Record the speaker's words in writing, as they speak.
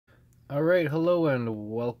All right, hello and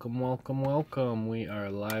welcome. We are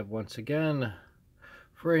live once again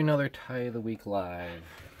for another Tie of the Week live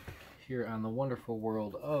here on the wonderful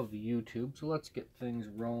world of YouTube. So let's get things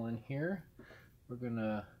rolling here. We're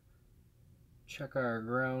gonna check our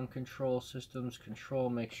ground control systems,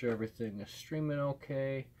 make sure everything is streaming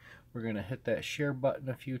okay. We're gonna hit that share button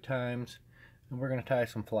a few times, and we're gonna tie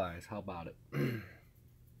some flies. How about it?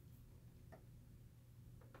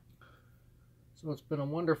 So it's been a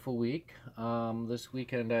wonderful week. This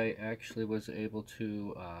weekend I actually was able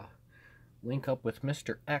to link up with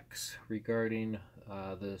Mr. X regarding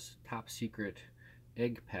this top secret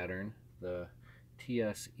egg pattern, the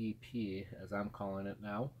TSEP as I'm calling it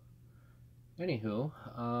now. Anywho,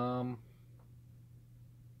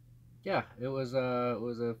 yeah, it was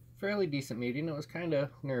a fairly decent meeting. It was kind of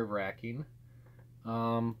nerve-wracking,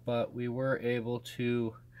 but we were able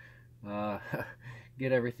to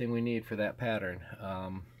get everything we need for that pattern.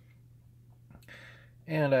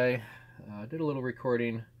 And I did a little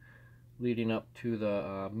recording leading up to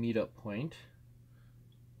the meetup point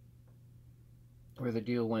where the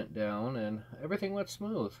deal went down, and everything went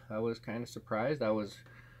smooth. I was kind of surprised. I was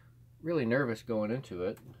really nervous going into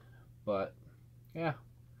it, but yeah,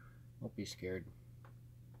 don't be scared.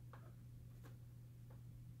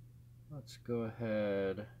 Let's go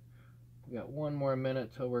ahead. We got one more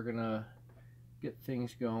minute till we're gonna get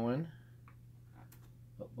things going,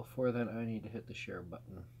 but before then I need to hit the share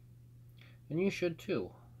button, and you should too.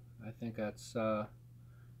 I think that's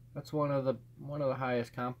one of the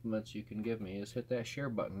highest compliments you can give me, is hit that share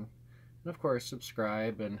button, and of course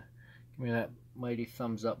subscribe and give me that mighty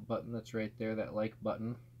thumbs up button that's right there, that like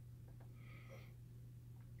button.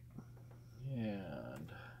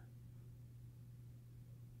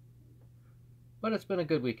 But it's been a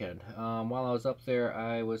good weekend. While I was up there,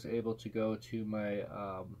 I was able to go to my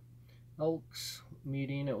Elks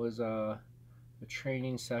meeting. It was a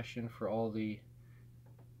training session for all the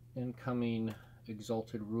incoming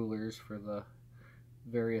exalted rulers for the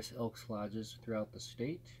various Elks lodges throughout the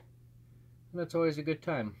state, and it's always a good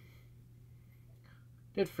time.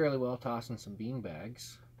 Did fairly well tossing some bean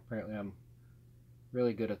bags. Apparently I'm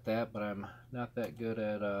really good at that, but I'm not that good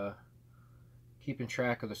at keeping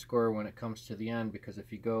track of the score when it comes to the end, because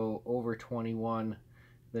if you go over 21,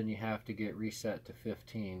 then you have to get reset to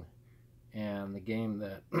 15. And the game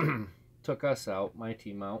that took us out, my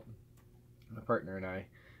team out, my partner and I,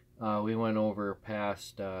 we went over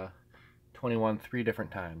past 21 3 different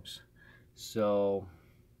times. So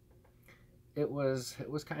it was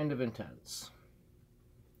kind of intense.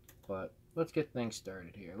 But let's get things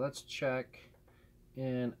started here. Let's check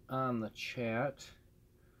in on the chat.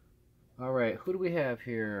 All right, who do we have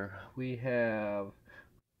here? We have,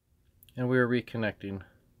 and we're reconnecting.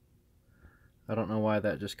 I don't know why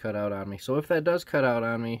that just cut out on me. So if that does cut out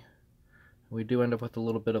on me, we do end up with a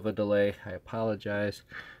little bit of a delay. I apologize.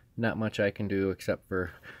 Not much I can do except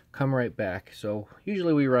for come right back. So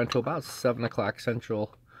usually we run to about 7 o'clock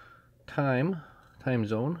Central time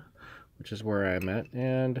zone, which is where I'm at.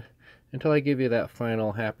 And until I give you that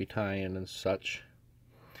final happy tie-in and such,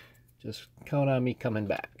 just count on me coming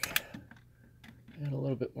back. Add a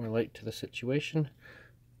little bit more light to the situation.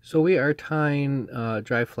 So we are tying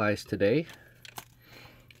dry flies today,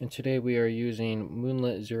 and today we are using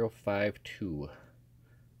Moonlit 052.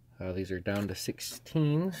 These are down to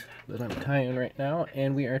 16s that I'm tying right now,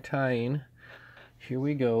 and we are tying, here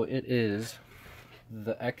we go, it is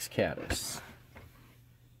the X Caddis.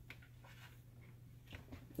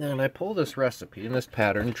 And I pull this recipe and this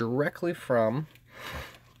pattern directly from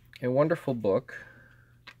a wonderful book.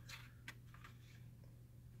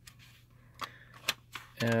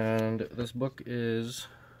 And this book is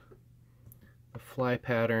The Fly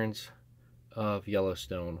Patterns of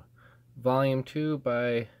Yellowstone, Volume 2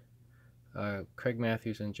 by Craig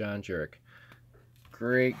Matthews and John Jurek.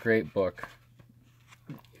 Great book.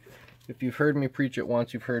 If you've heard me preach it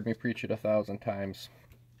once, you've heard me preach it 1,000 times.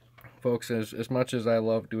 Folks, as much as I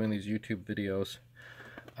love doing these YouTube videos,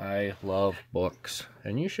 I love books.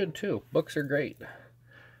 And you should too. Books are great.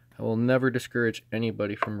 I will never discourage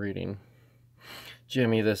anybody from reading.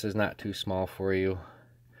 Jimmy, this is not too small for you.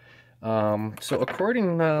 So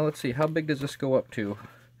according, let's see, how big does this go up to?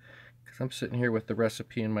 Because I'm sitting here with the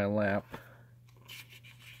recipe in my lap.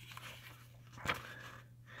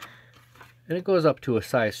 And it goes up to a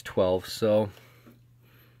size 12, so...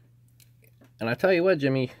 And I tell you what,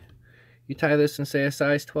 Jimmy, you tie this and say a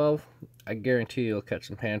size 12, I guarantee you'll catch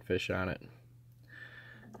some panfish on it.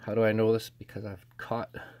 How do I know this? Because I've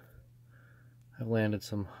landed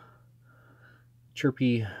some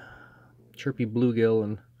chirpy bluegill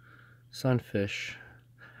and sunfish.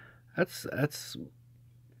 That's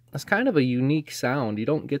It's kind of a unique sound. You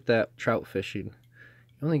don't get that trout fishing.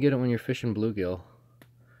 You only get it when you're fishing bluegill.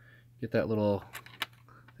 Get that little,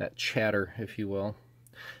 that chatter, if you will.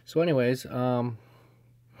 So anyways, the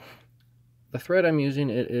thread I'm using,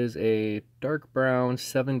 it is a dark brown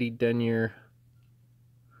 70 denier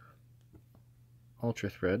ultra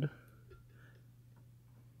thread.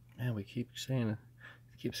 And we keep saying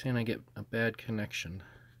I get a bad connection.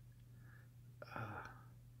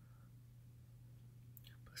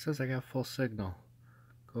 It says I got full signal.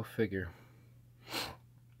 Go figure.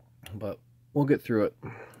 But we'll get through it.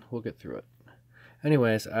 We'll get through it.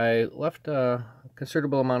 Anyways, I left a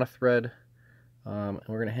considerable amount of thread, and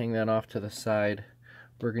we're going to hang that off to the side.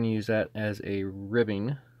 We're going to use that as a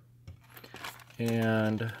ribbing.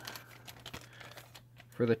 And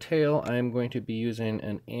for the tail, I'm going to be using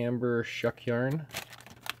an amber shuck yarn.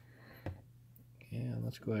 And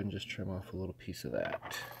let's go ahead and just trim off a little piece of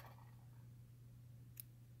that.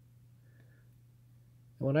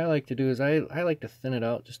 And what I like to do is I like to thin it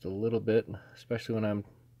out just a little bit, especially when I'm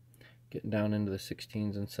getting down into the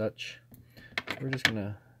 16s and such. We're just going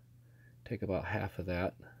to take about half of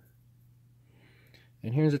that.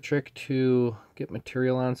 And here's a trick to get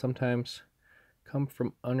material on sometimes. Come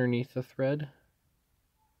from underneath the thread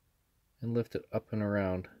and lift it up and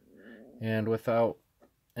around. And without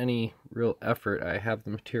any real effort, I have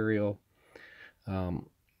the material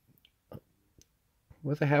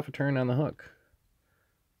with a half a turn on the hook.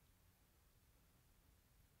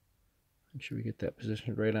 Make sure we get that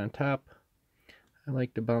positioned right on top. I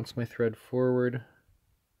like to bounce my thread forward,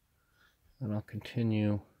 and I'll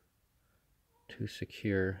continue to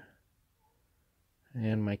secure.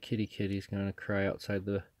 And my kitty's going to cry outside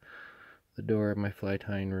the door of my fly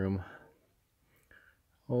tying room.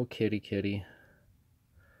 Oh, kitty.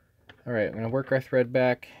 Alright, I'm going to work our thread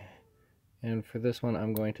back, and for this one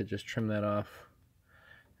I'm going to just trim that off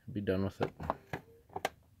and be done with it.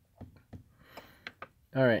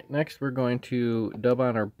 Alright, next we're going to dub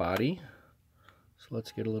on our body. So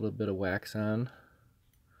let's get a little bit of wax on.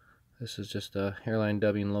 This is just a hairline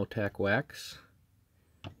dubbing low tack wax.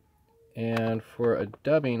 And for a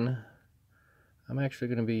dubbing, I'm actually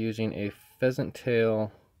going to be using a pheasant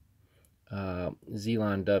tail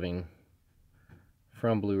Zelon dubbing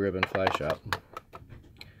from Blue Ribbon Fly Shop.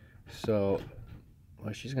 So,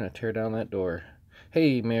 well, she's going to tear down that door.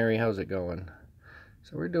 Hey Mary, how's it going?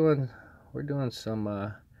 So we're doing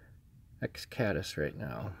some X Caddis right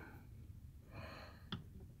now.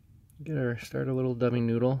 Start a little dummy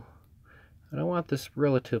noodle. And I want this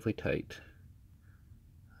relatively tight.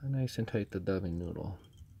 Nice and tight, the dubbing noodle.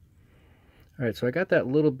 Alright, so I got that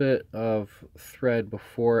little bit of thread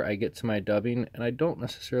before I get to my dubbing, and I don't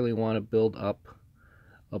necessarily want to build up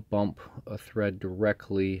a bump of thread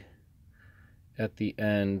directly at the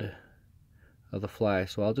end of the fly.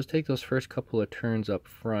 So I'll just take those first couple of turns up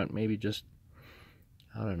front, maybe just,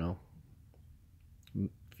 I don't know, a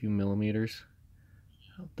few millimeters.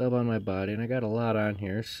 I'll dub on my body, and I got a lot on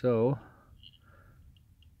here, so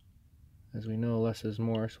as we know, less is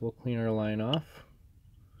more, so we'll clean our line off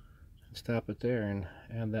and stop it there and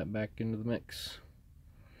add that back into the mix.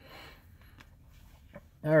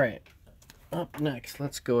 Alright, up next,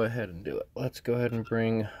 let's go ahead and do it. Let's go ahead and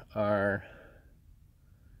bring our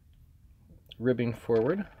ribbing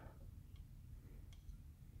forward.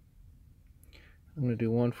 I'm going to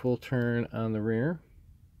do one full turn on the rear,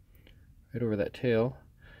 right over that tail.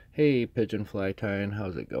 Hey, pigeon fly tying,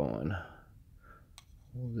 how's it going?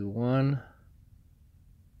 We'll do 1,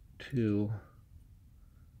 2,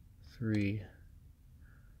 3.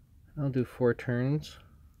 I'll do 4 turns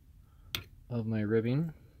of my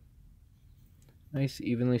ribbing. Nice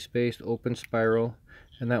evenly spaced open spiral,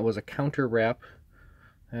 and that was a counter wrap.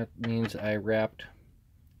 That means I wrapped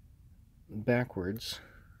backwards,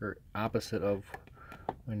 or opposite of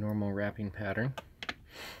my normal wrapping pattern.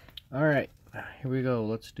 Alright, here we go.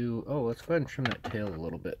 Let's go ahead and trim that tail a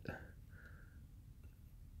little bit.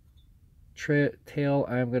 Tail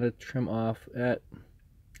I'm going to trim off at, I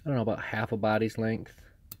don't know, about half a body's length.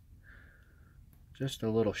 Just a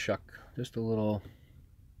little shuck, just a little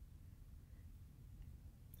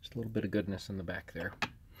bit of goodness in the back there.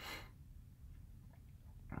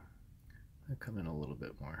 I'll come in a little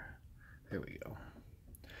bit more. There we go.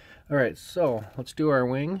 Alright, so let's do our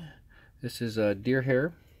wing. This is a deer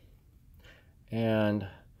hair, and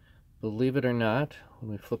believe it or not, when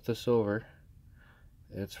we flip this over,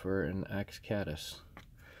 it's for an X Caddis.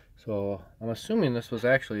 So I'm assuming this was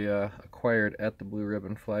actually acquired at the Blue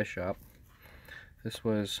Ribbon Fly Shop. This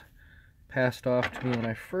was passed off to me when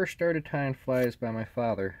I first started tying flies by my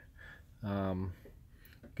father,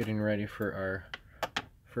 getting ready for our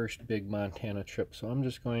first big Montana trip. So I'm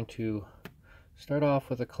just going to start off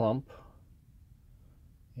with a clump,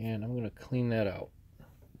 and I'm going to clean that out.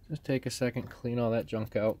 Just take a second, clean all that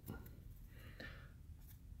junk out.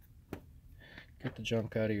 Get the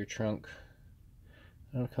junk out of your trunk.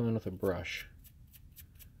 Then I'll come in with a brush.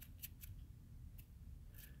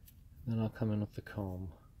 Then I'll come in with the comb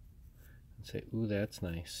and say, ooh, that's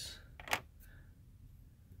nice.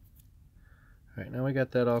 Alright, now we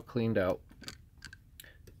got that all cleaned out.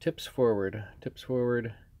 Tips forward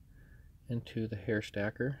into the hair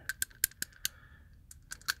stacker.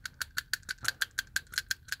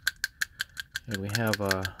 And we have,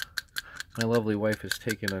 my lovely wife has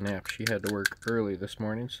taken a nap. She had to work early this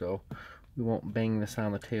morning, so we won't bang this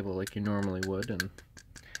on the table like you normally would. And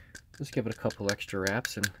just give it a couple extra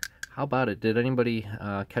wraps. And how about it? Did anybody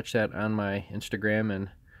catch that on my Instagram and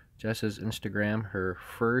Jess's Instagram? Her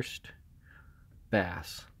first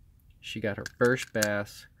bass. She got her first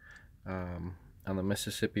bass on the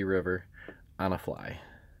Mississippi River on a fly.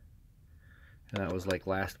 And that was like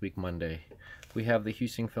last week Monday. We have the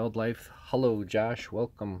Husingfeld Life. Hello, Josh.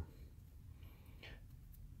 Welcome.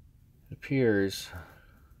 It appears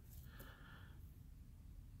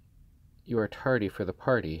you are tardy for the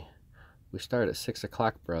party. We start at 6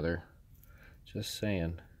 o'clock, brother. Just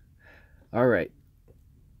saying. Alright.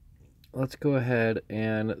 Let's go ahead,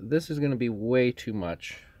 and this is going to be way too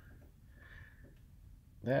much.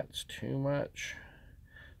 That's too much.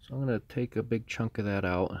 So I'm going to take a big chunk of that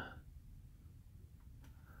out.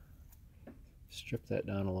 Strip that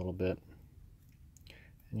down a little bit.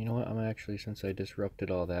 And you know what? I'm actually, since I disrupted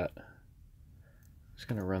all that, I'm just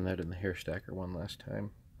going to run that in the hair stacker one last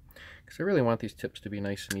time. Because I really want these tips to be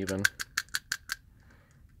nice and even.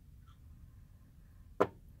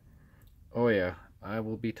 Oh yeah, I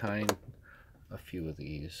will be tying a few of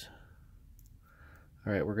these.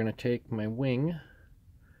 Alright, we're going to take my wing,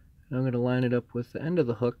 and I'm going to line it up with the end of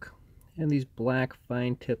the hook. And these black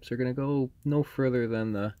fine tips are going to go no further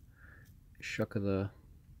than the shuck of the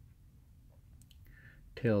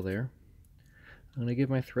tail there. I'm going to give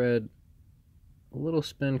my thread a little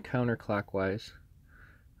spin counterclockwise.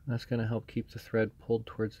 That's going to help keep the thread pulled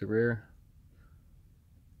towards the rear,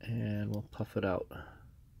 and we'll puff it out. A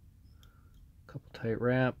couple tight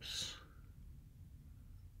wraps.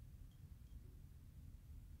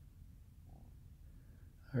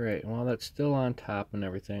 Alright, while that's still on top and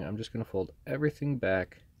everything, I'm just going to fold everything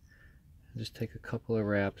back and just take a couple of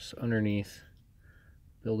wraps underneath,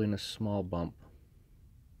 building a small bump.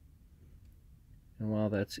 And while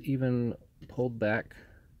that's even pulled back,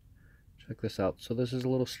 check this out. So this is a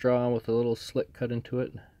little straw with a little slit cut into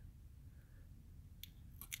it.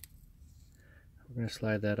 We're going to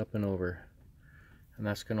slide that up and over. And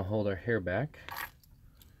that's going to hold our hair back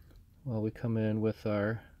while we come in with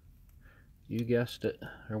our, you guessed it,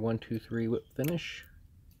 our 1, 2, 3 whip finish.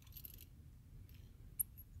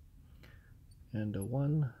 And a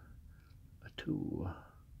 1, a 2,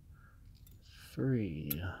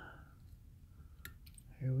 3.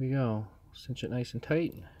 Here we go. Cinch it nice and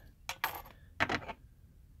tight.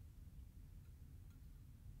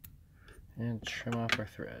 And trim off our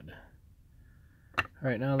thread.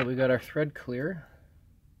 Alright, now that we got our thread clear,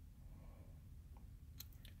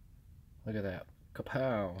 look at that.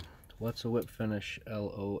 Kapow! What's a whip finish?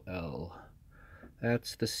 LOL.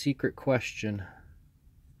 That's the secret question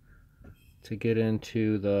to get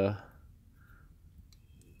into the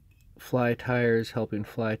Fly Tires Helping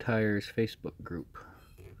Fly Tires Facebook group.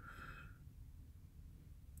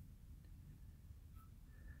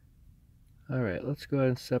 Alright, let's go ahead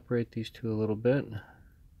and separate these two a little bit.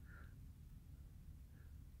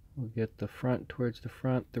 We'll get the front towards the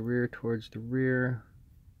front, the rear towards the rear.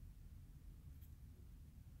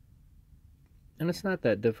 And it's not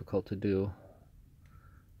that difficult to do.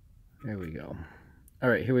 There we go.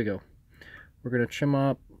 Alright, here we go. We're going to trim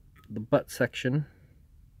up the butt section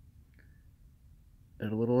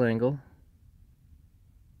at a little angle,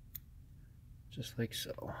 just like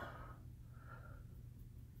so.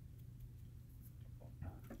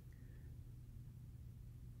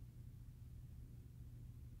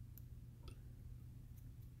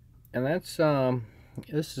 And that's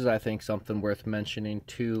this is, I think, something worth mentioning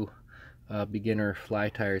to beginner fly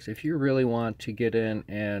tires. If you really want to get in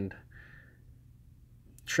and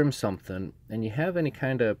trim something and you have any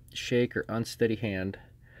kind of shake or unsteady hand,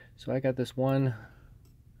 so I got this one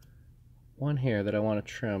here that I want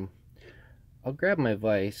to trim. I'll grab my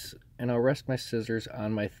vise and I'll rest my scissors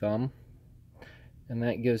on my thumb, and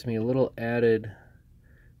that gives me a little added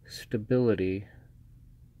stability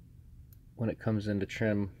when it comes in to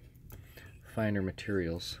trim finer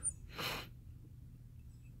materials.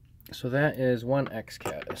 So that is one X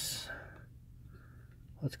caddis.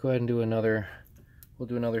 Let's go ahead and do another. We'll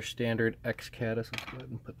do another standard X caddis. Let's go ahead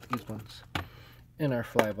and put these ones in our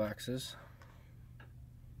fly boxes.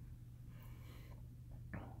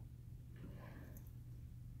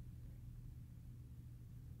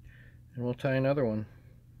 And we'll tie another one.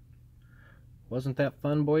 Wasn't that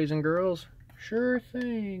fun, boys and girls? Sure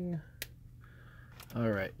thing.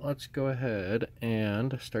 Alright, let's go ahead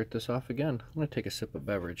and start this off again. I'm going to take a sip of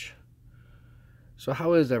beverage. So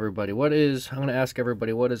how is everybody? I'm going to ask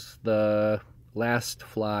everybody, what is the last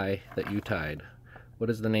fly that you tied? What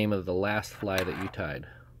is the name of the last fly that you tied?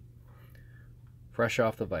 Fresh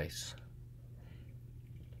off the vise.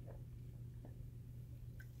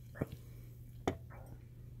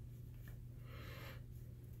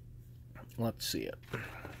 Let's see it.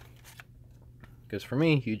 Because for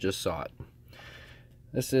me, you just saw it.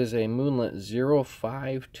 This is a Moonlit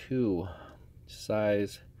 052,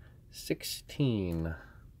 size 16.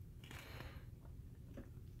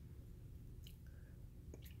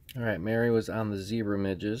 Alright, Mary was on the zebra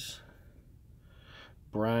midges.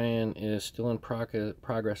 Brian is still in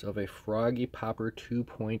progress of a Froggy Popper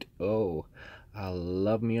 2.0. I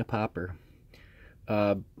love me a popper.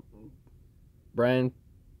 Brian,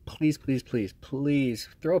 please, please, please, please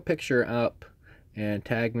throw a picture up and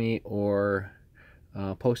tag me, or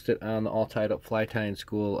post it on the All Tied Up Fly Tying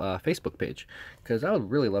School Facebook page, because I would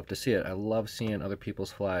really love to see it. I love seeing other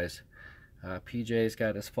people's flies. PJ's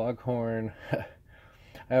got his foghorn.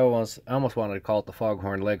 I almost wanted to call it the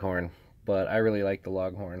foghorn leghorn, but I really like the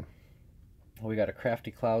loghorn. We got a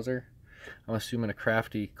crafty clouser. I'm assuming a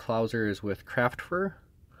crafty clouser is with craft fur.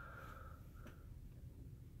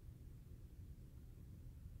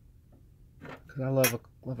 Because I love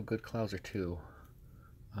a good clouser too.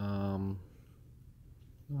 I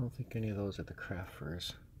don't think any of those are the craft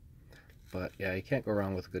furs. But yeah, you can't go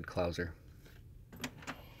wrong with a good clouser.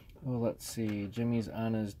 Oh, let's see. Jimmy's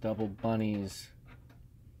on his double bunnies.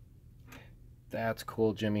 That's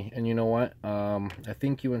cool, Jimmy. And you know what? I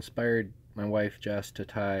think you inspired my wife, Jess, to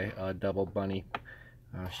tie a double bunny.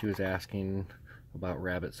 She was asking about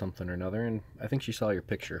rabbit something or another, and I think she saw your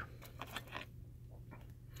picture.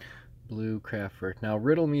 Blue craft fur. Now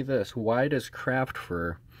riddle me this. Why does craft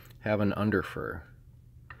fur have an under fur?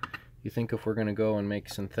 You think if we're going to go and make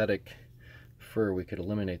synthetic fur, we could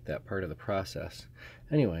eliminate that part of the process.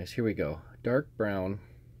 Anyways, here we go. Dark brown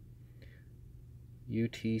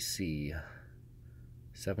UTC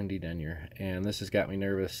 70 denier, and this has got me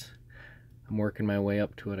nervous. I'm working my way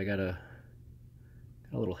up to it. I got a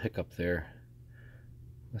little hiccup there.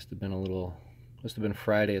 Must have been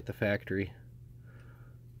Friday at the factory.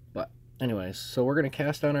 But anyways, so we're going to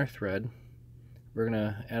cast on our thread. We're going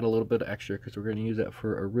to add a little bit of extra because we're going to use that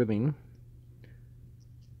for a ribbing.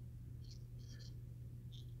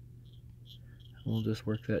 We'll just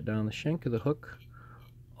work that down the shank of the hook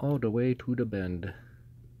all the way to the bend.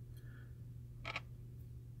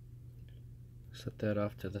 Set that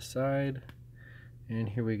off to the side, and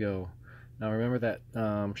here we go. Now remember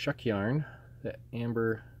that shuck yarn, that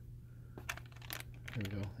amber, there we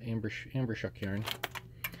go, amber shuck yarn.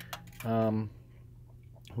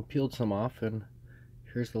 We peeled some off, and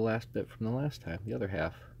here's the last bit from the last time, the other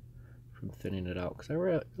half from thinning it out, because I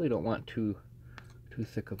really don't want too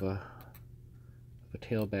thick of a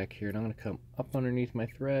tail back here. And I'm going to come up underneath my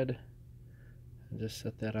thread and just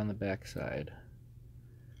set that on the back side.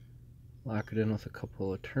 Lock it in with a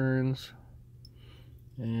couple of turns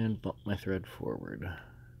and bump my thread forward.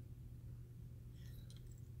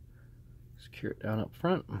 Secure it down up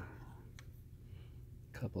front.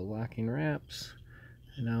 Couple locking wraps,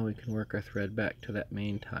 and now we can work our thread back to that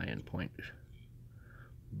main tie-in point.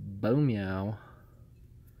 Boom yow.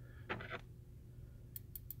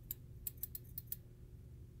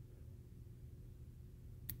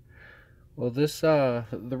 Well, this the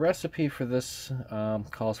recipe for this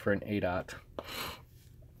calls for an 8/0.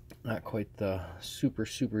 Not quite the super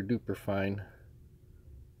duper fine.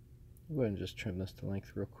 I'll go ahead and just trim this to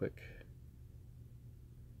length real quick.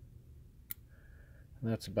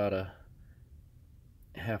 And that's about a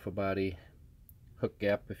half a body hook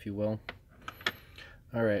gap, if you will.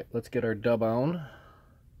 Alright, let's get our dub on.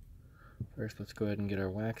 First, let's go ahead and get our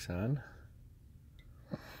wax on.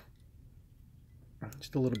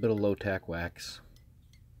 Just a little bit of low tack wax.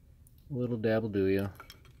 A little dab will do ya.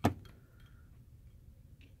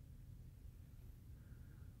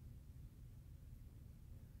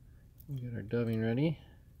 Get our dubbing ready.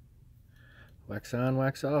 Wax on,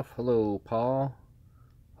 wax off. Hello, Paul.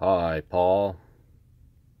 Hi, Paul.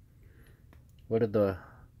 What did the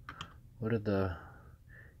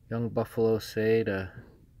young buffalo say to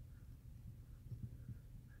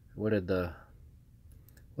what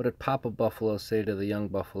did Papa Buffalo say to the young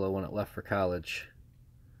buffalo when it left for college?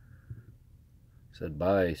 It said,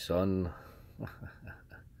 "Bye, son."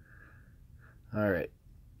 All right.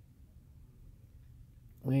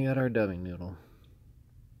 We got our dubbing noodle.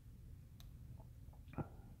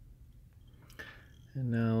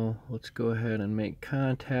 And now let's go ahead and make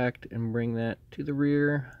contact and bring that to the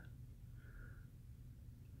rear.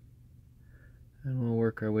 And we'll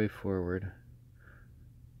work our way forward.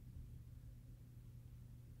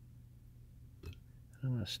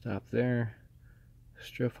 I'm going to stop there,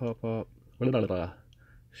 strip off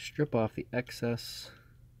the excess,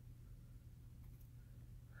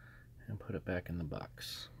 and put it back in the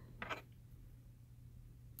box.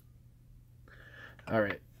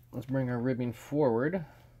 Alright, let's bring our ribbing forward,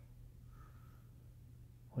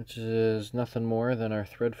 which is nothing more than our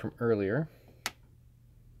thread from earlier.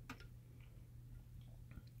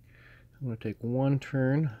 I'm going to take one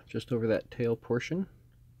turn just over that tail portion.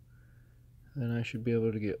 Then I should be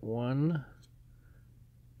able to get 1,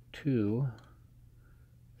 2,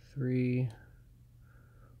 3,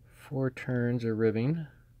 4 turns of ribbing,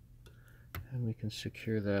 and we can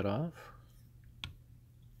secure that off.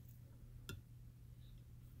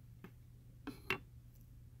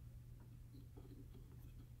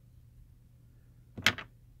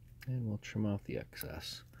 And we'll trim off the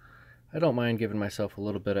excess. I don't mind giving myself a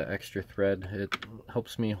little bit of extra thread. It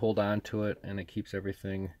helps me hold on to it, and it keeps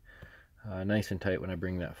everything nice and tight when I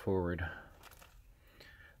bring that forward.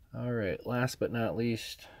 Alright, last but not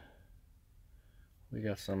least, we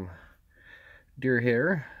got some deer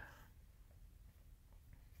hair.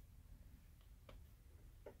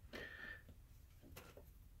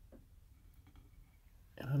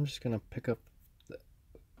 And I'm just going to pick up the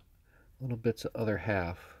little bits of other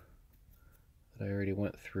half that I already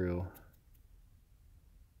went through.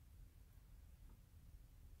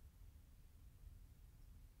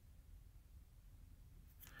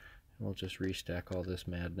 We'll just restack all this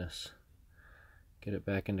madness, get it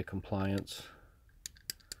back into compliance.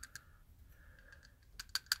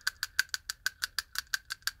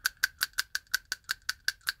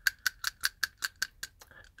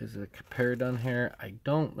 Is the pair done here? I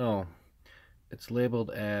don't know. It's labeled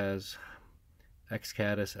as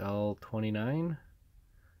X-Caddis L29,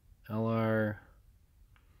 LR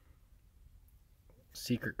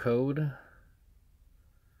secret code.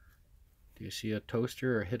 Do you see a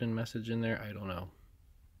toaster or a hidden message in there? I don't know.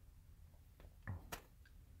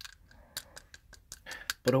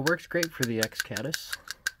 But it works great for the X-Caddis.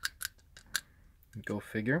 Go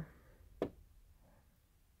figure.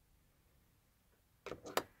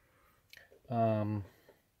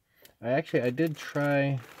 I did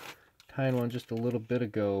try tying one just a little bit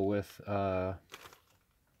ago with no,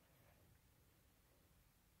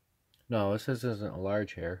 this isn't a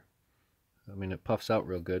large hair. I mean, it puffs out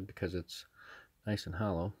real good because it's nice and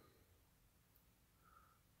hollow.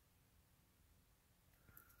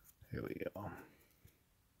 Here we go.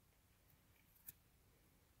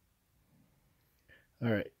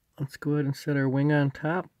 Alright, let's go ahead and set our wing on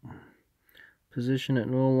top. Position it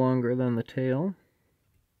no longer than the tail.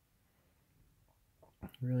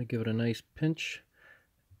 Really give it a nice pinch.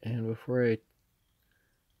 And before I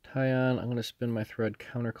tie on, I'm going to spin my thread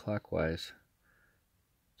counterclockwise.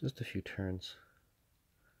 Just a few turns.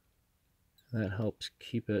 That helps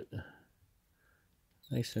keep it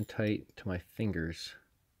nice and tight to my fingers.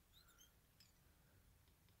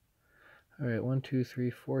 Alright, 1, 2, 3,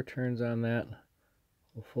 4 turns on that.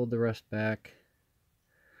 We'll fold the rest back,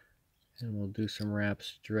 and we'll do some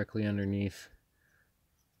wraps directly underneath,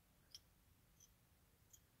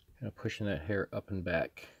 kind of pushing that hair up and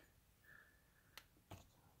back.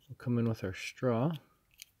 We'll come in with our straw, and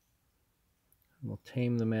we'll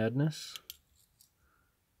tame the madness.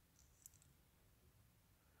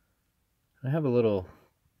 I have a little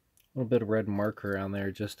bit of red marker on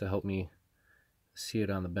there just to help me see it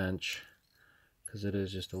on the bench, because it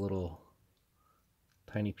is just a little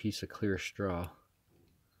tiny piece of clear straw.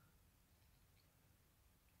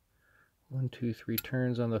 1, 2, 3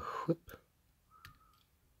 turns on the whip.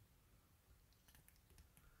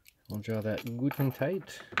 We'll draw that good and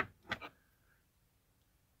tight.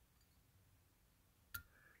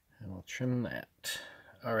 And we'll trim that.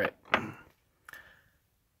 Alright.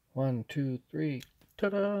 1, 2, 3.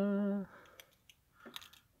 Ta-da!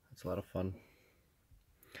 That's a lot of fun.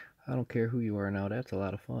 I don't care who you are now, that's a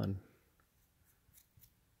lot of fun.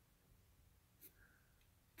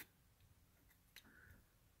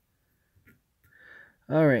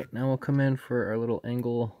 Alright, now we'll come in for our little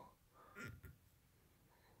angle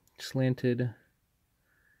slanted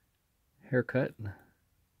haircut.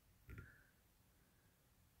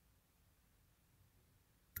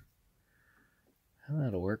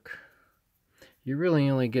 That'll work. You really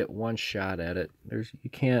only get one shot at it. You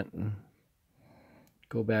can't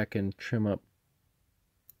go back and trim up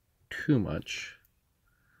too much.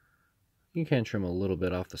 You can trim a little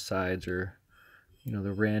bit off the sides or, you know,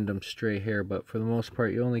 the random stray hair, but for the most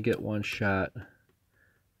part you only get one shot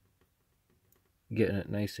getting it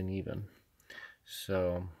nice and even.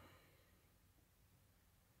 So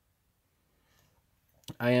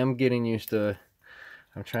I am getting used to,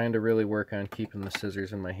 I'm trying to really work on keeping the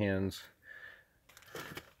scissors in my hands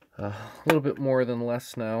a little bit more than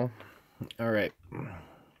less now. All right,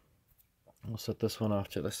 we'll set this one off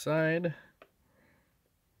to the side.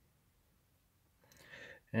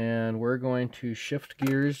 And we're going to shift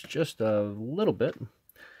gears just a little bit.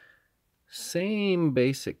 Same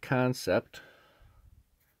basic concept.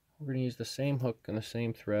 We're going to use the same hook and the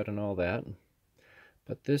same thread and all that.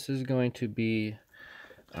 But this is going to be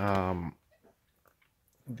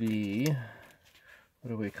what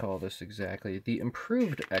do we call this exactly? The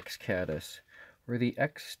improved X-Caddis, or the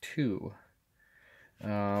X2.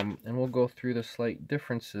 And we'll go through the slight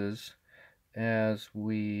differences as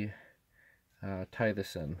we tie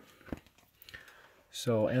this in.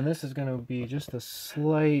 So, and this is going to be just a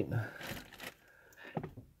slight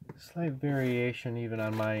variation even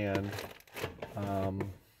on my end,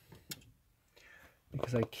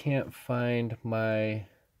 because I can't find my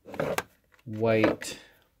white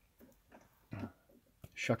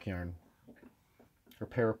shuck yarn or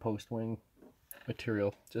Parapost wing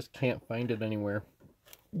material. Just can't find it anywhere.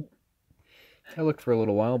 I looked for a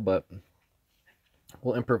little while, but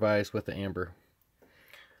we'll improvise with the amber.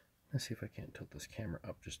 Let's see if I can't tilt this camera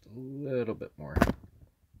up just a little bit more.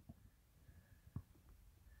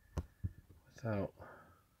 Without,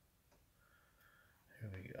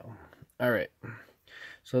 there we go. All right,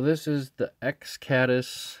 so this is the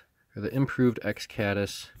X-Caddis, or the improved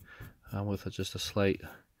X-Caddis, with just a slight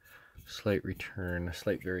return, a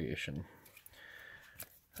slight variation.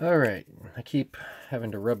 All right, I keep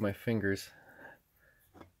having to rub my fingers,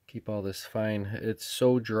 keep all this fine. It's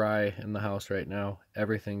so dry in the house right now.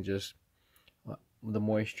 Everything just, the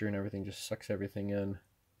moisture and everything just sucks everything in.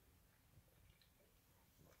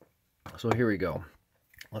 So here we go.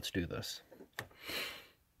 Let's do this.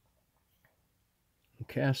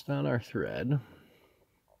 Cast on our thread.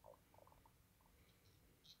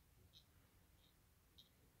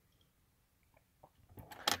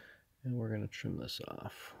 And we're going to trim this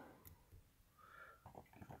off,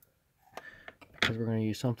 because we're going to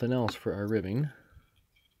use something else for our ribbing.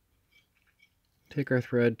 Take our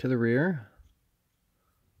thread to the rear,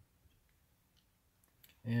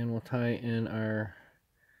 and we'll tie in our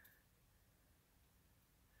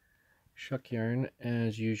shuck yarn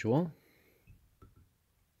as usual.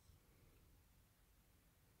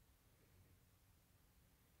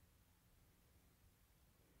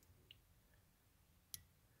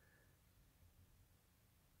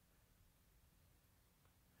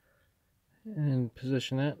 And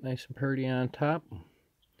position that nice and pretty on top.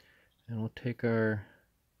 And we'll take our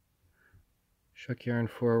shuck yarn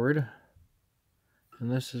forward.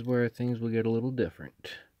 And this is where things will get a little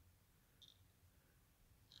different,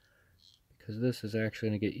 because this is actually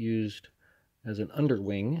going to get used as an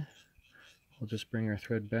underwing. We'll just bring our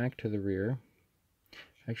thread back to the rear.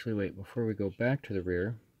 Actually, wait, before we go back to the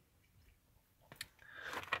rear,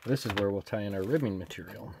 this is where we'll tie in our ribbing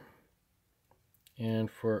material.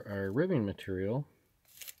 And for our ribbing material,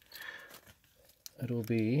 it'll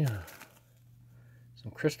be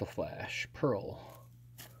some Crystal Flash Pearl.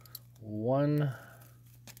 One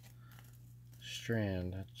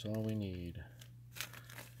strand, that's all we need.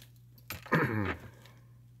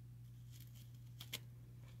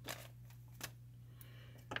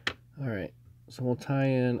 Alright, so we'll tie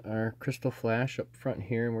in our Crystal Flash up front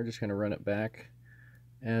here, and we're just going to run it back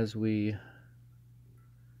as we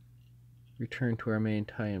return to our main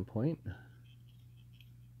tie-in point.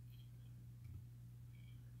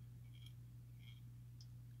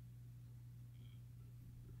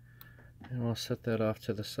 And we'll set that off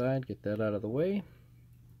to the side, get that out of the way,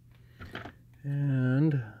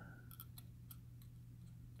 and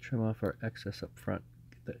trim off our excess up front,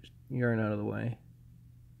 get that yarn out of the way.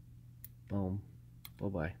 Boom.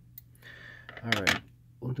 Bye-bye. Alright,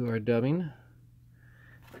 we'll do our dubbing.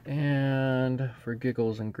 And for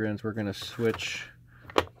giggles and grins, we're going to switch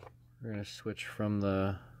from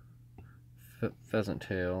the pheasant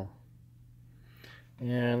tail,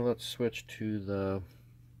 and let's switch to the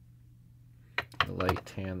light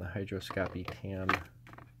tan, the Hydroscopy tan.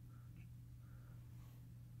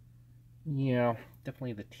 Yeah,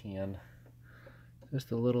 definitely the tan.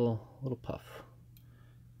 Just a little puff.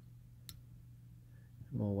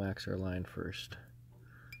 And we'll wax our line first.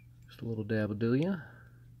 Just a little dab of Delia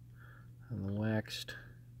on the waxed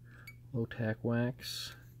low tack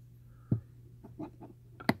wax.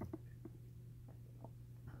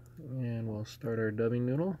 And we'll start our dubbing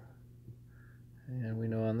noodle. And we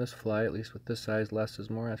know on this fly, at least with this size, less is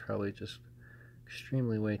more. That's probably just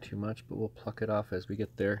extremely way too much, but we'll pluck it off as we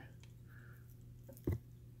get there.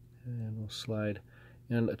 And we'll slide.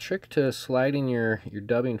 And a trick to sliding your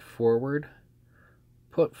dubbing forward,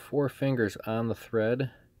 put 4 fingers on the thread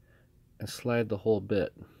and slide the whole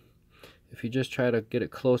bit. If you just try to get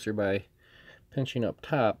it closer by pinching up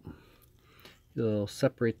top, you'll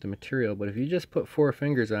separate the material. But if you just put 4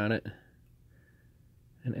 fingers on it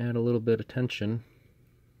and add a little bit of tension,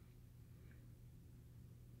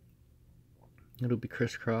 it'll be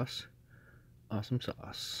crisscross. Awesome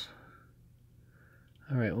sauce.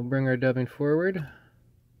 Alright, we'll bring our dubbing forward.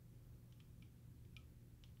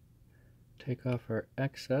 Take off our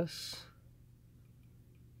excess.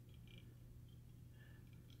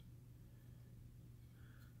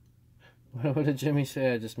 What did Jimmy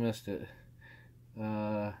say? I just missed it.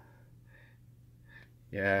 Yeah,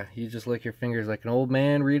 you just lick your fingers like an old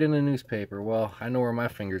man reading a newspaper. Well, I know where my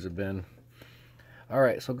fingers have been.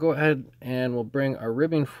 Alright, so go ahead and we'll bring our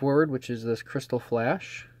ribbing forward, which is this Crystal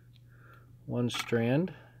Flash. 1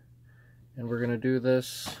 strand. And we're going to do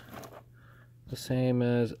this the same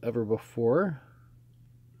as ever before.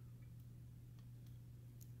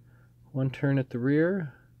 1 turn at the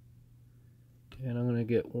rear. And I'm going to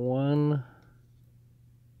get 1,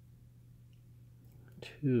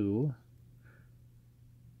 2,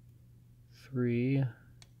 3,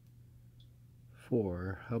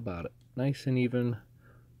 4. How about it? Nice and even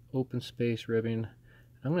open space ribbing.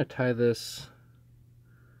 I'm going to tie this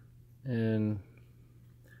in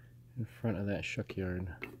front of that shuck yarn.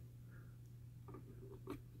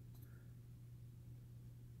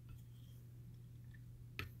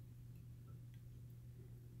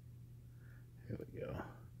 Here we go.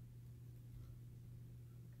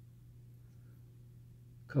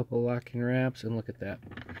 Couple locking wraps, and look at that.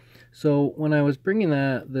 So when I was bringing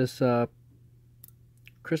this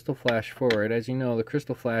Crystal Flash forward, as you know, the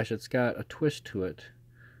Crystal Flash, it's got a twist to it,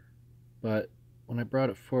 but when I brought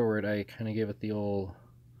it forward, I kind of gave it the old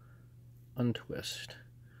untwist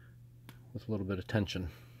with a little bit of tension.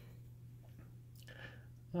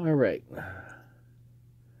 Alright, so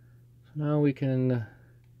now we can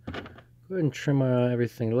go ahead and trim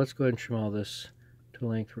everything. Let's go ahead and trim all this to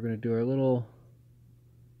length. We're going to do our little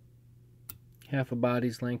half a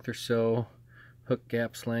body's length or so, hook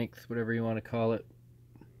gaps length, whatever you want to call it.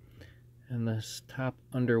 And this top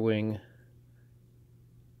underwing,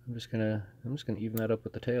 I'm just gonna even that up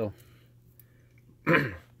with the tail.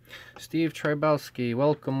 Steve Trybowski,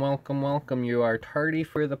 welcome, welcome, welcome. You are tardy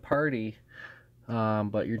for the party,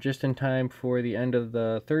 but you're just in time for the end of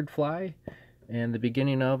the 3rd fly and the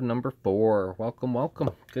beginning of number 4. Welcome,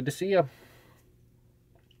 welcome. Good to see you.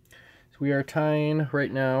 So we are tying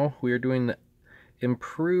right now. We are doing the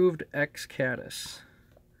improved X Caddis.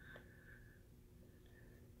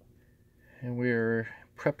 And we're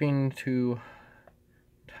prepping to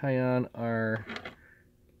tie on our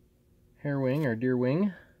hair wing, our deer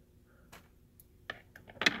wing.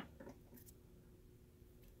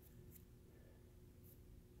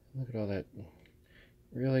 Look at all that.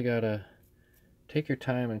 Really gotta take your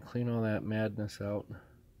time and clean all that madness out.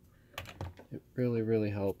 It really, really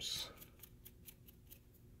helps.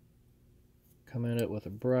 Come at it with a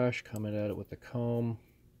brush, come at it with a comb.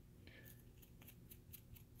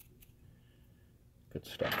 Good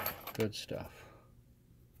stuff, good stuff.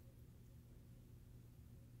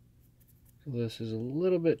 So this is a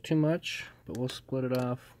little bit too much, but we'll split it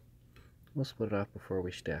off. We'll split it off before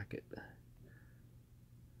we stack it.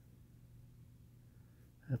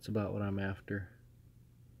 That's about what I'm after.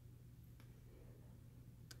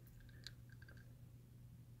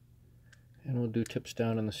 And we'll do tips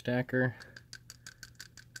down in the stacker.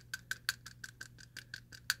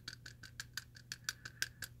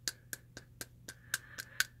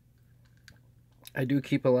 I do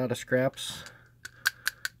keep a lot of scraps,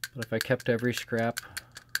 but if I kept every scrap,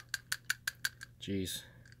 geez,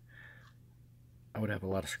 I would have a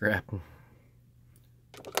lot of scrap.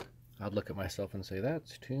 I'd look at myself and say,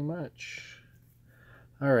 that's too much.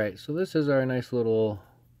 Alright, so this is our nice little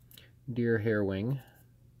deer hair wing.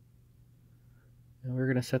 And we're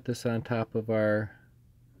going to set this on top of our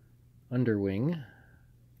underwing.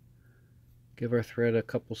 Give our thread a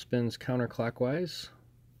couple spins counterclockwise.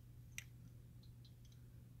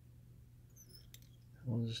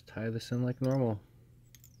 We'll just tie this in like normal.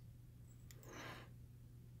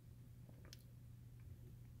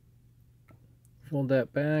 Fold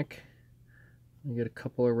that back, You get a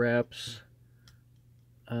couple of wraps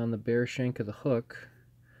on the bare shank of the hook,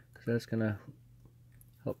 because that's going to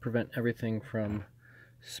help prevent everything from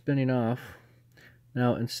spinning off.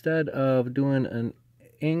 Now, instead of doing an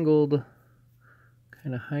angled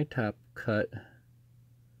kind of high top cut,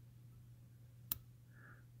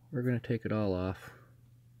 we're going to take it all off.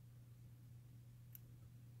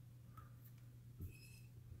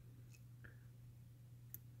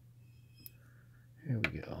 Here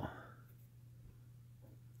we go.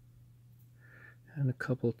 And a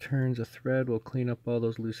couple turns of thread will clean up all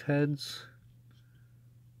those loose heads.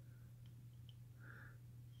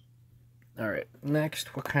 Alright,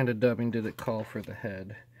 next, what kind of dubbing did it call for the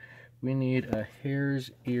head? We need a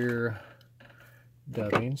hare's ear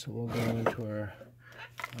dubbing, so we'll go into our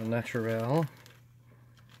Natural.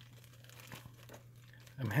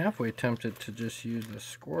 I'm halfway tempted to just use the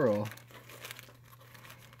squirrel.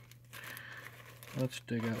 Let's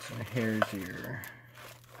dig out some hare's ear.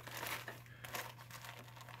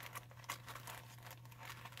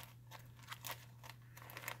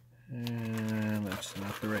 And that's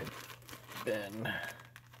not the right bin.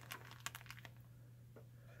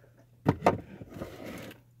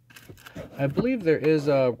 I believe there is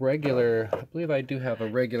a regular, I believe I do have a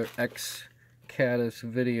regular X-Caddis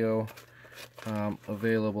video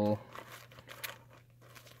available.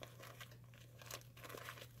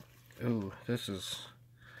 Ooh, this is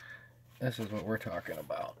what we're talking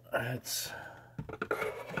about. It's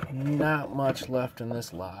not much left in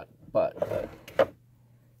this lot, but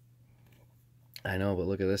I know, but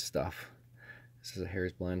look at this stuff. This is a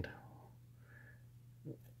hare's blend.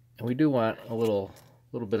 And we do want a little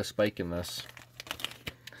bit of spike in this.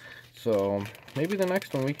 So maybe the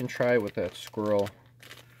next one we can try with that squirrel.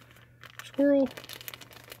 Squirrel!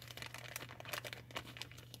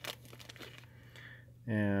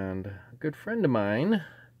 And a good friend of mine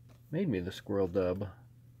made me the squirrel dub.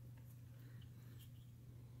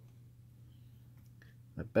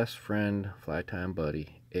 My best friend, fly time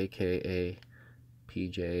buddy, aka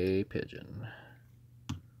PJ Pigeon.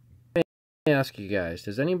 Let me ask you guys,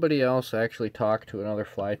 does anybody else actually talk to another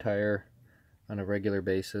fly tyer on a regular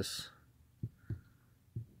basis?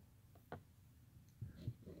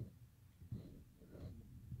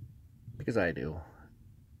 Because I do.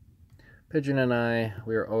 Pigeon and I,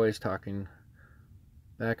 we are always talking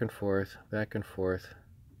back and forth,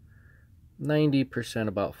 90%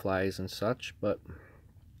 about flies and such, but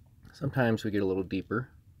sometimes we get a little deeper.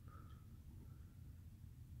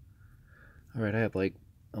 Alright, I have like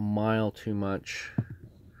a mile too much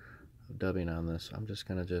of dubbing on this. I'm just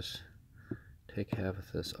gonna take half of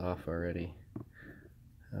this off already.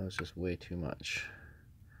 That was just way too much.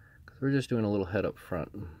 'Cause we're just doing a little head up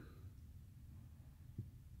front.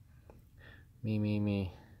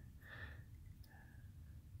 Me.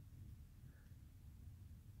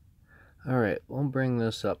 Alright, we'll bring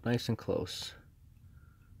this up nice and close.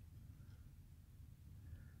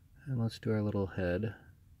 And let's do our little head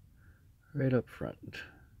right up front.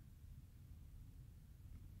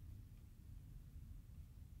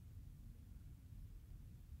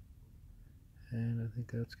 And I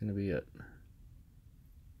think that's going to be it.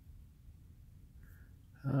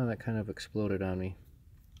 Oh, that kind of exploded on me.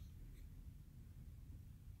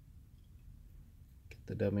 Get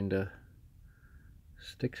the dubbing to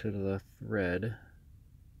stick to the thread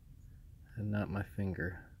and not my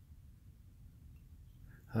finger.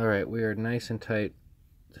 Alright, we are nice and tight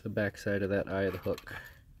to the back side of that eye of the hook.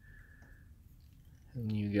 And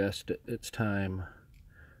you guessed it, it's time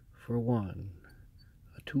for 1,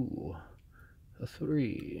 a 2, a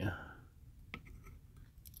 3.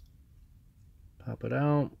 Pop it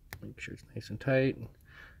out, make sure it's nice and tight.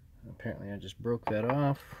 Apparently I just broke that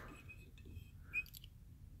off.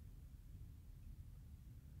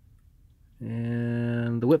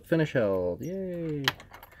 And the whip finish held. Yay!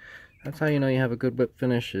 That's how you know you have a good whip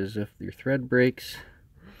finish, is if your thread breaks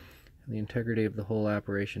and the integrity of the whole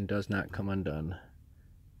operation does not come undone.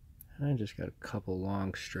 And I just got a couple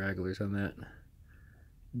long stragglers on that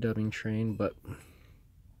dubbing train, but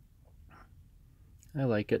I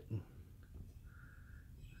like it.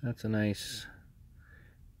 That's a nice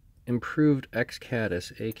improved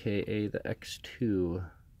X-Caddis, aka the X2.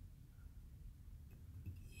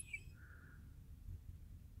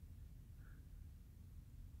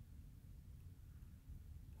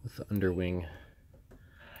 With the underwing.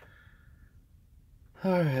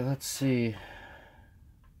 Alright, let's see.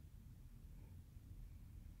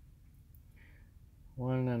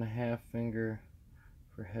 1.5 finger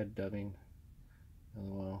for head dubbing.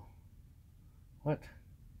 LOL. What?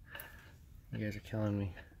 You guys are killing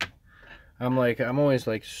me. I'm always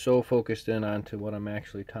like so focused in onto what I'm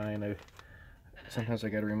actually tying. Sometimes I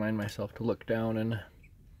gotta remind myself to look down and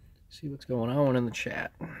see what's going on in the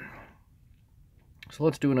chat. So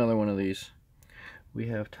let's do another one of these. We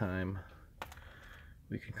have time.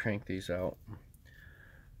 We can crank these out.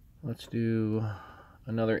 Let's do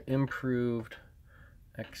another improved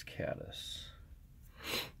Excadus.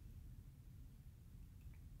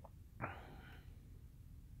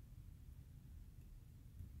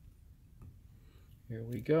 Here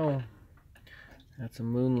we go. That's a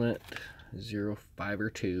Moonlit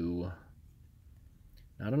 052.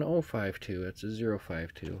 Not an 052, it's a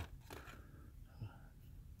 052.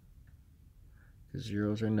 The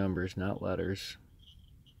zeros are numbers, not letters.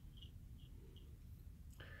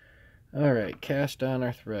 Alright, cast on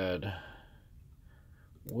our thread.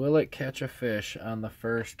 Will it catch a fish on the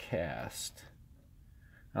first cast?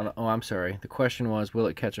 Oh, I'm sorry. The question was, will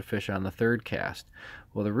it catch a fish on the third cast?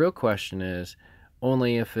 Well, the real question is,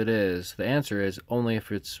 only if it is. The answer is only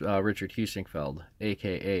if it's Richard Husingfeld,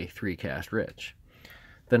 aka 3-Cast Rich.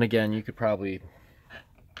 Then again, you could probably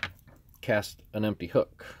cast an empty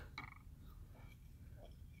hook.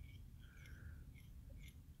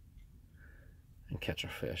 And catch a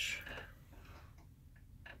fish.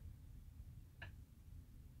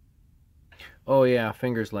 Oh yeah,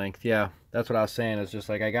 finger's length. Yeah, that's what I was saying. It's just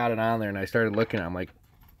like I got it on there and I started looking. I'm like,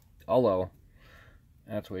 hello.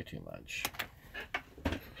 That's way too much.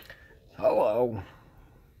 Hello.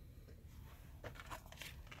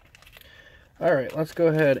 Alright, let's go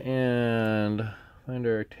ahead and find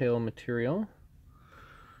our tail material,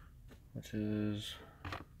 which is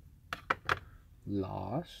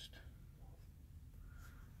lost.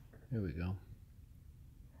 Here we go.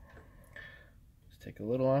 Let's take a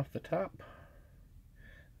little off the top.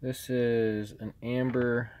 This is an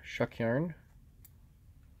amber shuck yarn.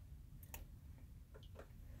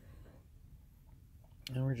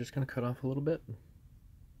 And we're just going to cut off a little bit.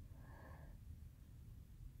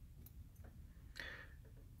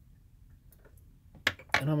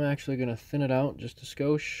 And I'm actually going to thin it out just a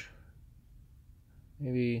skosh.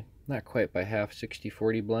 Maybe not quite by half,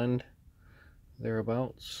 60-40 blend,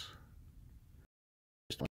 thereabouts.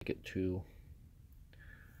 Just don't make it too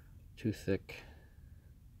thick.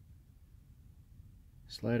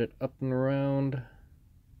 Slide it up and around.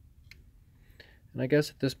 And I guess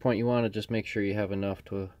at this point you want to just make sure you have enough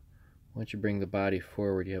to, once you bring the body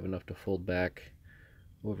forward, you have enough to fold back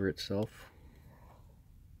over itself.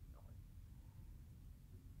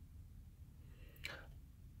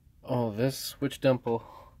 Oh, this, which dimple?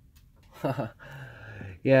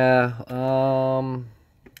 Yeah,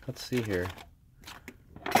 let's see here.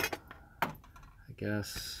 I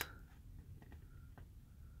guess.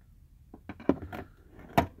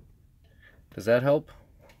 Does that help?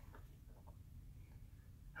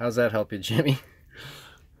 How's that help you, Jimmy?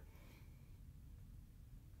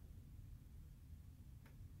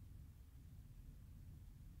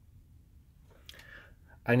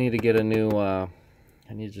 I need to get a new,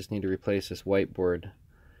 just need to replace this whiteboard.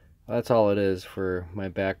 That's all it is for my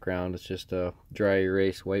background. It's just a dry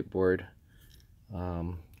erase whiteboard.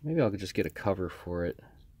 Maybe I'll just get a cover for it.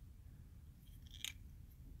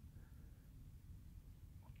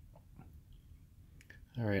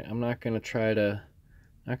 Alright, I'm not going to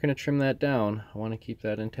trim that down. I want to keep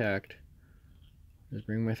that intact. Just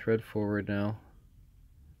bring my thread forward now.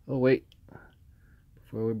 Oh wait,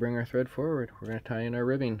 before we bring our thread forward, we're going to tie in our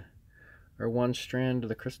ribbing. Our one strand of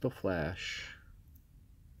the Crystal Flash.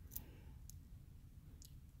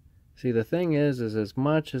 See, the thing is as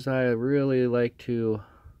much as I really like to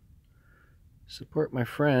support my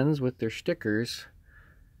friends with their stickers,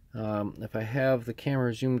 if I have the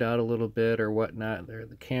camera zoomed out a little bit or whatnot,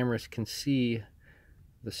 the cameras can see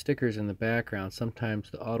the stickers in the background.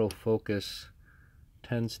 Sometimes the autofocus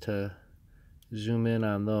tends to zoom in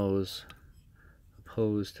on those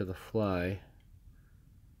opposed to the fly.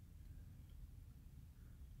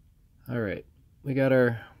 Alright, we got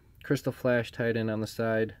our Crystal Flash tied in on the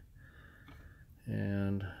side,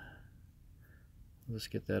 and let's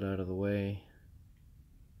get that out of the way.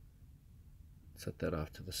 Set that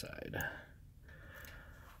off to the side.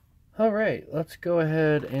 Alright, let's go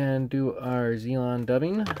ahead and do our Zelon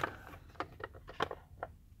dubbing.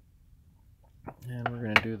 And we're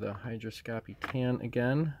going to do the Hygroscopy Tan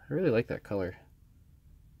again. I really like that color.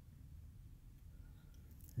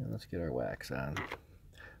 And let's get our wax on.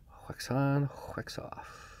 Wax on, wax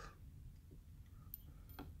off.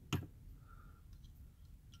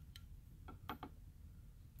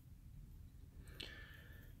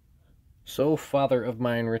 So, father of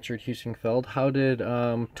mine, Richard Husingfeld, how did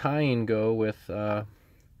tying go with a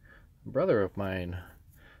brother of mine,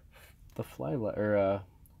 the what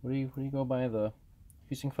do you go by, the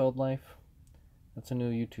Husingfeld life? That's a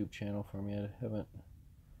new YouTube channel for me. I haven't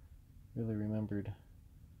really remembered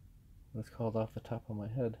what it's called off the top of my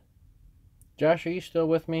head. Josh, are you still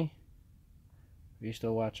with me? Are you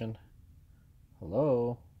still watching?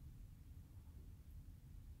 Hello?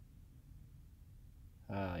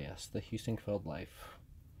 Ah, yes, the Husingfeld Life.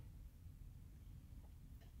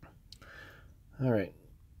 All right.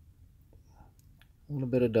 A little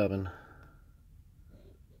bit of dubbing.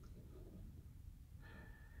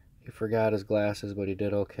 He forgot his glasses, but he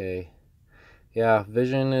did okay. Yeah,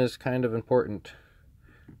 vision is kind of important.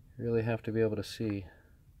 You really have to be able to see.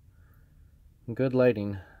 Good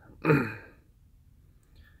lighting.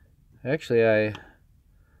 Actually, I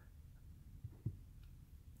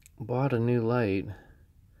bought a new light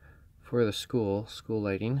for the school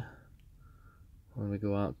lighting when we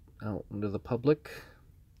go out into the public.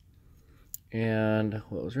 And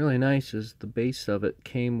what was really nice is the base of it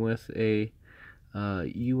came with a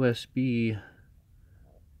USB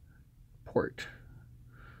port,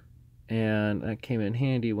 and that came in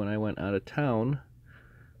handy when I went out of town.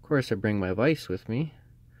 Of course, I bring my vise with me.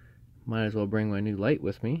 Might as well bring my new light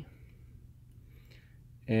with me.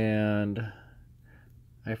 And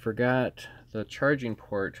I forgot the charging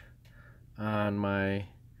port on my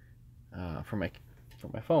for my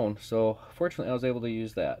phone. So fortunately, I was able to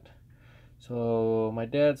use that. So my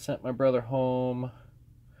dad sent my brother home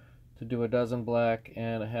to do a dozen black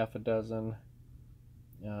and a half a dozen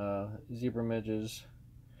zebra midges.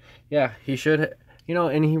 Yeah, he should, you know,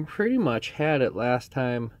 and he pretty much had it last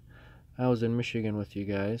time I was in Michigan with you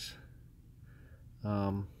guys.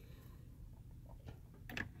 All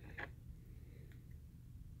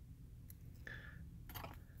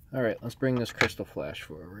right, let's bring this crystal flash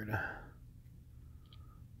forward.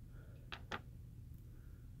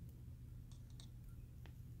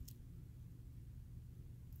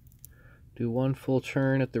 Do one full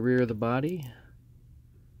turn at the rear of the body.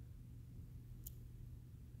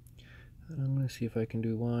 And I'm going to see if I can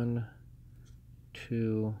do 1,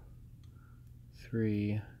 2,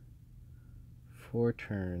 3, 4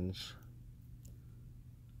 turns.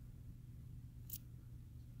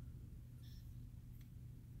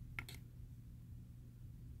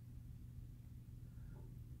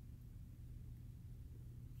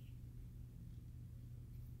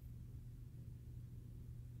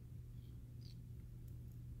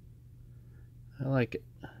 I like it.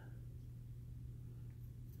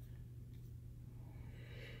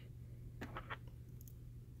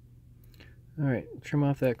 Alright, trim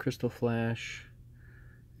off that crystal flash,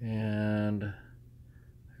 and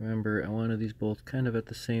remember I wanted these both kind of at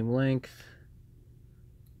the same length.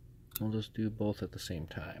 I'll just do both at the same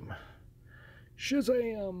time.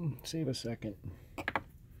 Shazam! Save a second.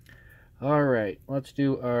 Alright, let's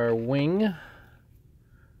do our wing.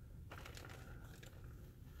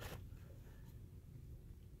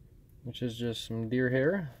 Which is just some deer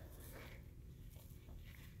hair.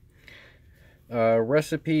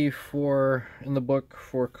 Recipe for in the book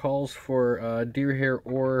for calls for deer hair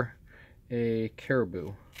or a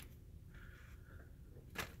caribou.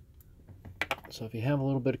 So if you have a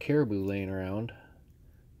little bit of caribou laying around,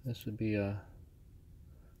 this would be a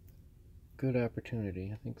good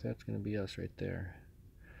opportunity. I think that's going to be us right there.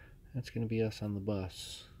 That's going to be us on the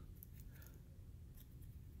bus.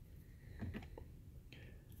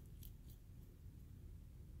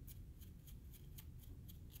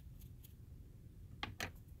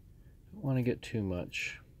 Don't want to get too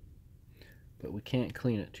much, but we can't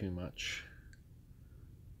clean it too much.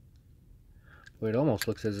 Boy, it almost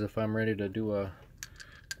looks as if I'm ready to do a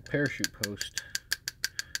parachute post,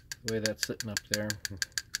 the way that's sitting up there.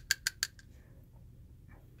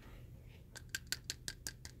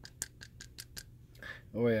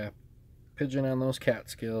 Oh yeah, pigeon on those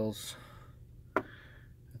Catskills. I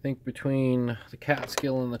think between the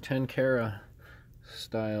Catskill and the Tenkara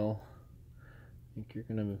style, I think you're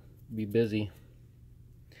gonna be busy.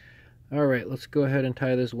 Alright, let's go ahead and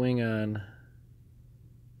tie this wing on.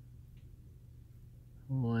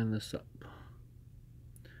 We'll line this up.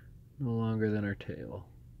 No longer than our tail.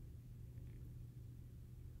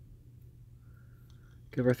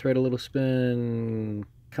 Give our thread a little spin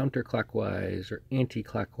counterclockwise or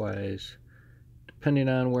anti-clockwise, depending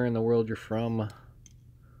on where in the world you're from.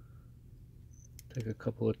 Take a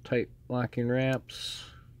couple of tight locking wraps.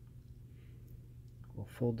 We'll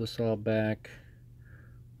fold this all back.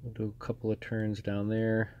 We'll do a couple of turns down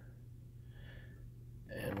there.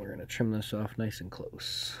 And we're going to trim this off nice and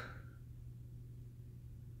close.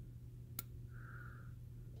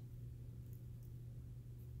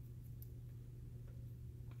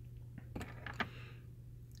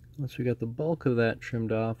 Once we got the bulk of that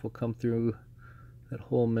trimmed off, we'll come through that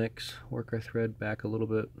whole mix, work our thread back a little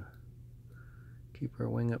bit, keep our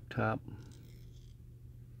wing up top.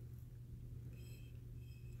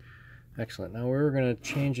 Excellent. Now we're going to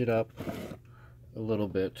change it up a little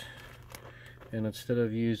bit, and instead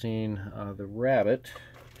of using the rabbit,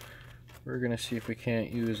 we're going to see if we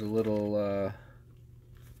can't use a little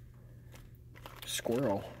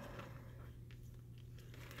squirrel.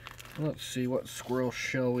 Let's see, what squirrel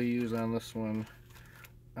shell we use on this one.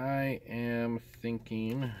 I am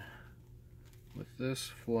thinking with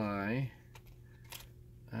this fly,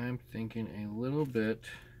 I'm thinking a little bit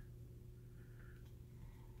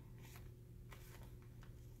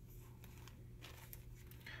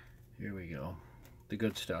here we go, the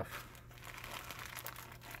good stuff.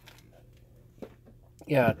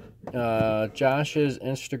 Yeah, Josh's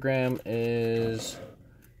Instagram is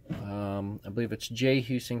I believe it's J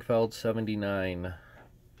Husingfeld 79.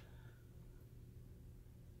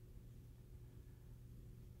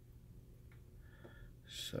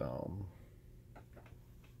 So,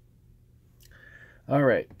 all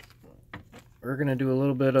right, we're gonna do a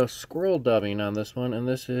little bit of squirrel dubbing on this one, and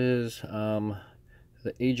this is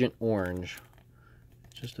the Agent Orange.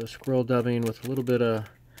 Just a squirrel dubbing with a little bit of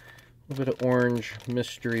orange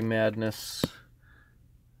mystery madness.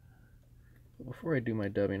 But before I do my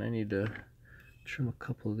dubbing, I need to trim a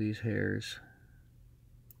couple of these hairs.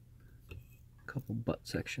 A couple butt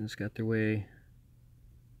sections got their way.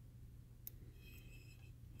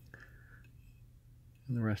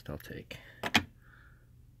 And the rest I'll take.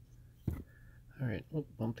 Alright, oh,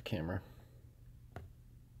 bump the camera.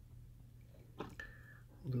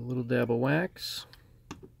 Do a little dab of wax.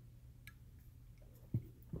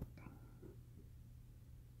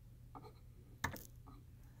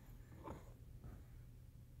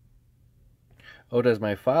 Oh, does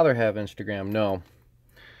my father have Instagram? No.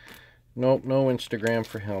 Nope, no Instagram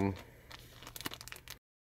for him.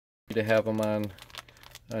 To have him on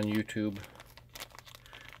YouTube.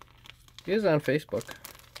 He is on Facebook.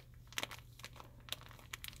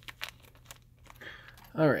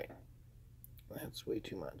 Alright. That's way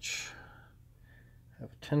too much. I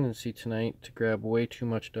have a tendency tonight to grab way too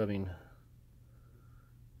much dubbing.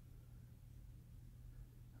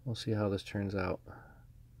 We'll see how this turns out.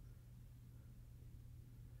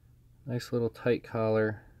 Nice little tight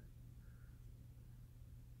collar.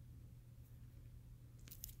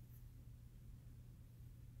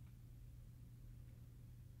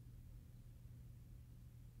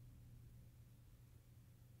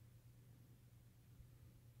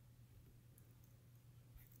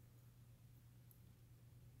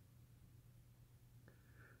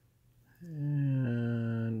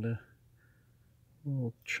 And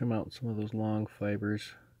we'll trim out some of those long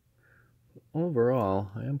fibers. Overall,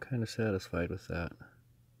 I am kind of satisfied with that.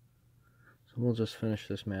 So we'll just finish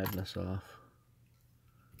this madness off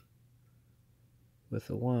with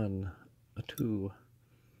a 1, a 2,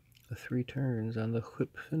 a 3 turns on the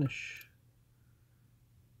whip finish.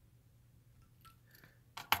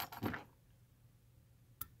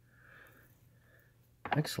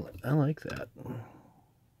 Excellent, I like that.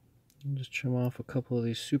 I'll just trim off a couple of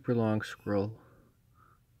these super long squirrel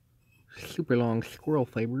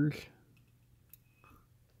fibers.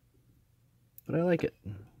 But I like it.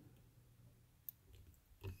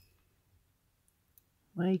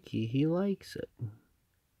 Mikey, he likes it.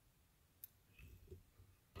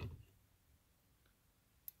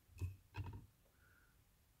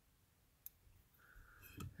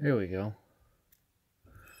 There we go.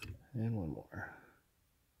 And one more.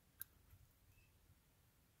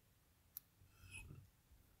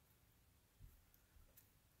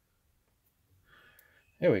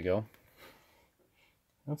 There we go.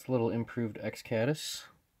 That's a little improved X-Caddis.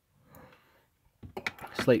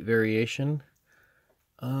 Slight variation.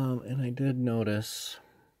 And I did notice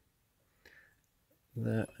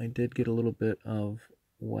that I did get a little bit of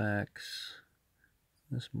wax.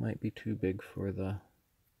 This might be too big for the...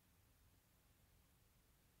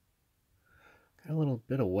 Got a little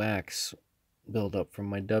bit of wax buildup from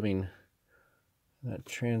my dubbing that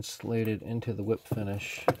translated into the whip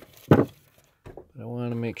finish. But I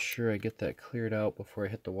want to make sure I get that cleared out before I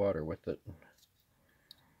hit the water with it.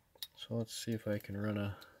 So let's see if I can run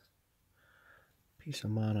a piece of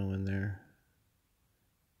mono in there.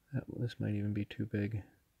 This might even be too big.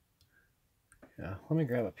 Yeah, let me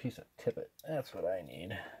grab a piece of tippet. That's what I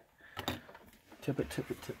need. Tippet,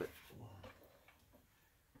 tippet, tippet.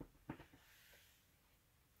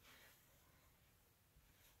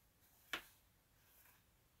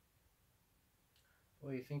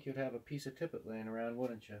 Well, you think you'd have a piece of tippet laying around,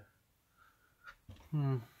 wouldn't you?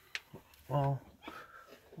 Well,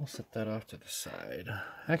 We'll set that off to the side.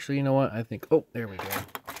 Actually, you know what? I think, oh, there we go.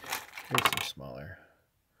 Here's some smaller.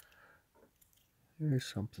 There's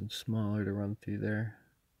something smaller to run through there.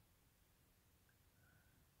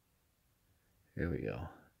 Here we go.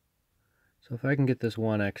 So if I can get this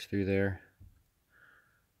 1X through there,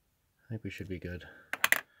 I think we should be good.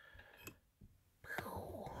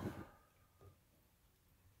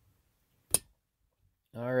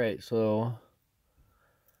 All right, so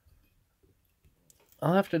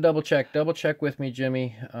I'll have to double check with me,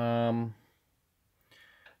 Jimmy. Oh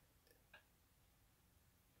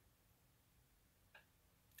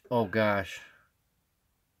gosh,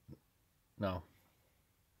 no.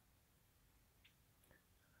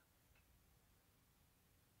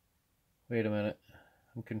 Wait a minute,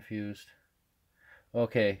 I'm confused.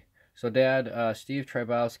 Okay, so Dad, Steve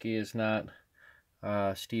Trybowski is not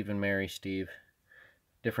Steve and Mary Steve.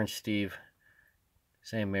 Different Steve.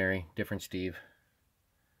 Same Mary, different Steve.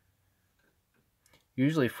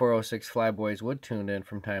 Usually 406 Flyboys would tune in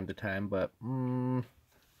from time to time, but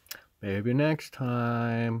maybe next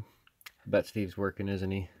time. I bet Steve's working,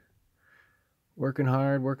 isn't he? Working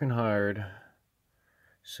hard, working hard.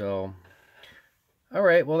 So, all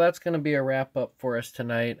right, well, that's going to be a wrap up for us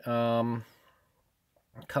tonight. Coming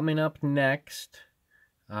up next,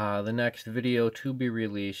 the next video to be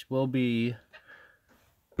released will be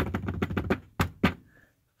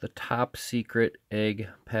the top secret egg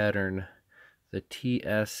pattern, the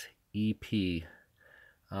TSEP.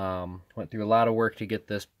 Went through a lot of work to get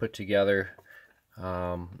this put together.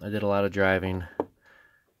 I did a lot of driving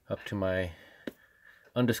up to my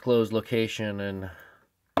undisclosed location in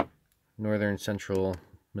northern central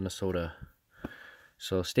Minnesota.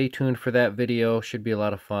 So stay tuned for that video. Should be a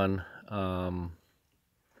lot of fun.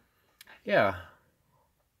 Yeah.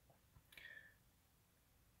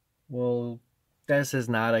 Well, this is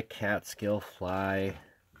not a Catskill fly.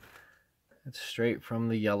 It's straight from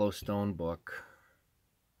the Yellowstone book.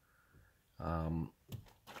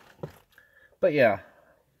 But yeah.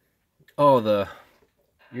 Oh,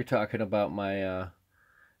 you're talking about my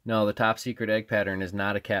no, the top secret egg pattern is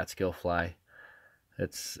not a Catskill fly.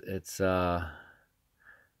 It's I'll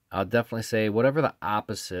definitely say whatever the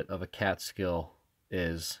opposite of a Catskill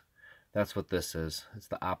is, that's what this is. It's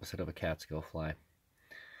the opposite of a Catskill fly.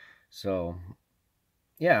 So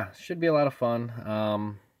yeah, should be a lot of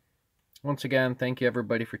fun. Once again, thank you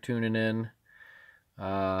everybody for tuning in.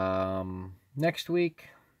 Next week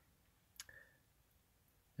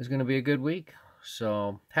is going to be a good week.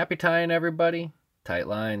 So happy tying, everybody. Tight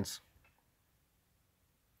lines.